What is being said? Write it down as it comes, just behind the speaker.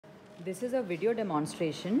This is a video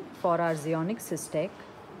demonstration for our zeonicssys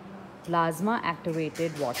plasma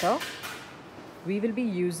activated water. We will be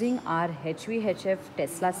using our HVHF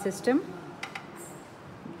Tesla system,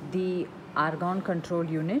 the argon control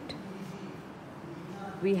unit.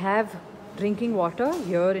 We have drinking water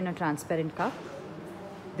here in a transparent cup.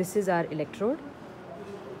 This is our electrode.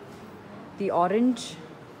 The orange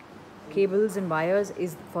cables and wires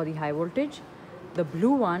is for the high voltage. The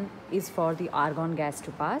blue one is for the argon gas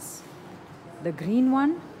to pass. The green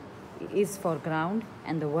one is for ground,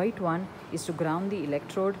 and the white one is to ground the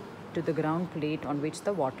electrode to the ground plate on which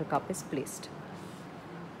the water cup is placed.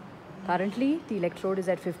 Currently, the electrode is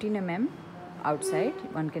at 15 mm outside.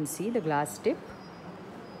 One can see the glass tip.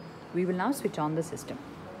 We will now switch on the system.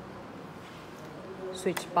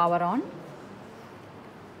 Switch power on.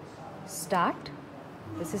 Start.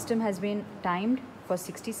 The system has been timed for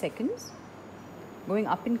 60 seconds, going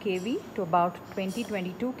up in kV to about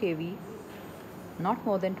 20-22 kV, not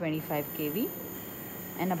more than 25 kV,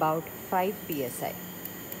 and about 5 psi.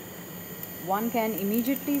 One can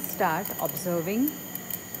immediately start observing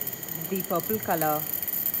the purple color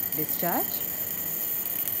discharge.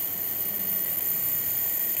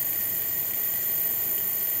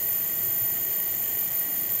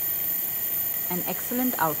 An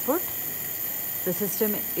excellent output. The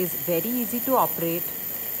system is very easy to operate,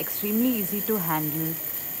 extremely easy to handle,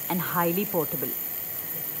 and highly portable.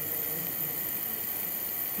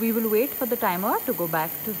 We will wait for the timer to go back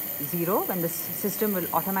to 0 when the system will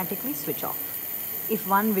automatically switch off. If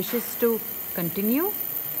one wishes to continue,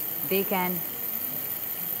 they can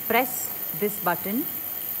press this button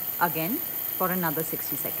again for another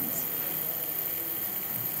 60 seconds.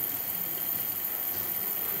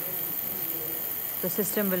 The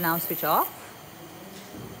system will now switch off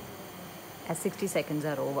as 60 seconds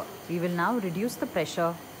are over. We will now reduce the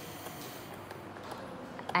pressure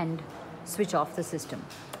and switch off the system.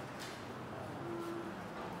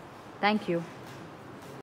 Thank you.